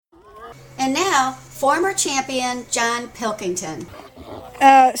Former champion John Pilkington.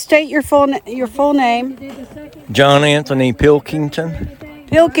 State your full name. John Anthony Pilkington.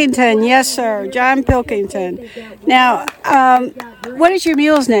 Pilkington, yes, sir. John Pilkington. Now, what is your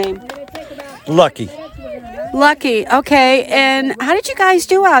mule's name? Lucky. Lucky. Okay. And how did you guys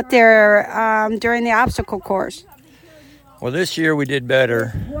do out there during the obstacle course? Well, this year we did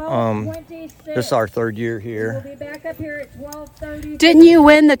better. This is our third year here. Didn't you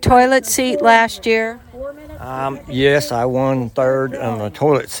win the toilet seat last year? Yes, I won third on the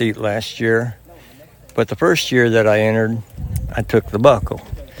toilet seat last year. But the first year that I entered, I took the buckle.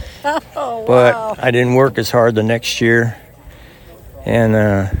 Oh, but wow. I didn't work as hard the next year. And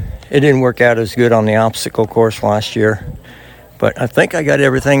it didn't work out as good on the obstacle course last year. But I think I got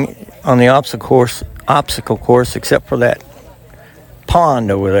everything on the obstacle course except for that pond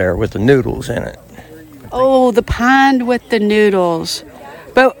over there with the noodles in it. Oh, the pond with the noodles.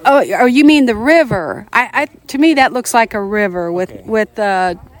 But oh, you mean the river? To me, that looks like a river with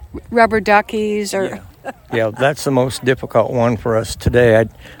rubber duckies or. Yeah, that's the most difficult one for us today.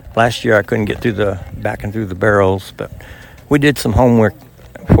 Last year I couldn't get back and through the barrels, but we did some homework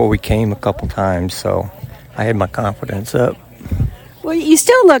before we came a couple times, so I had my confidence up. Well, you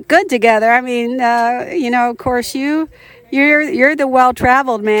still look good together. I mean, of course, you're the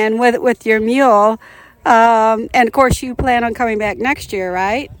well-traveled man with your mule, and of course, you plan on coming back next year,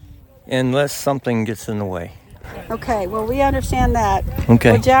 right? Unless something gets in the way. Okay, well, we understand that.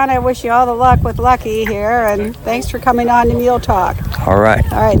 Okay. Well, John, I wish you all the luck with Lucky here, and thanks for coming on to Mule Talk. All right.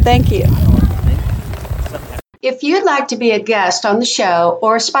 All right, thank you. If you'd like to be a guest on the show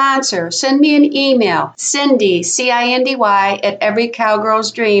or a sponsor, send me an email, Cindy, CINDY, at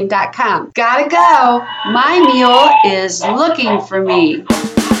everycowgirlsdream.com. Gotta go. My mule is looking for me.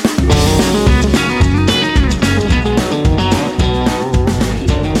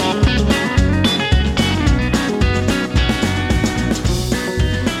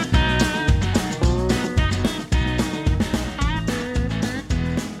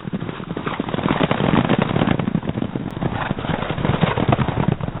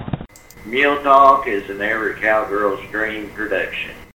 Mule Talk is an Every Cowgirl's Dream production.